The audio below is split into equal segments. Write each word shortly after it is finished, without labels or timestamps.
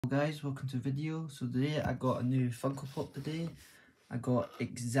Hello guys, welcome to the video. So today I got a new Funko Pop today. I got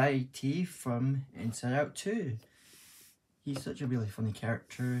Anxiety from Inside Out 2. He's such a really funny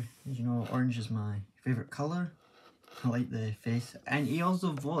character. As you know, orange is my favourite colour. I like the face. And he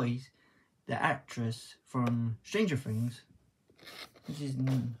also voiced the actress from Stranger Things. I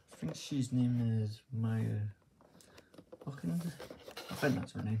think she's name is Maya Hawkins. I think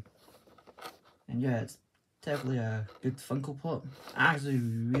that's her name. And yeah, it's definitely a good Funko Pop. I actually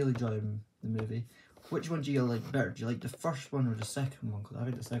really enjoyed the movie. Which one do you like better? Do you like the first one or the second one? Because I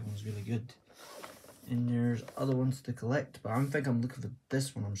think the second one's really good. And there's other ones to collect, but I think I'm looking for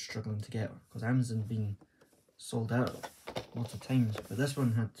this one I'm struggling to get. Because Amazon been sold out lots of times. But this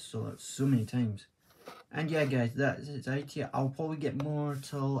one had sold out so many times. And yeah guys, that's it. I'll probably get more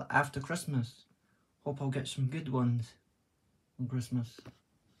till after Christmas. Hope I'll get some good ones on Christmas.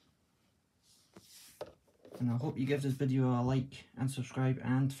 And I hope you give this video a like and subscribe,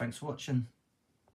 and thanks for watching.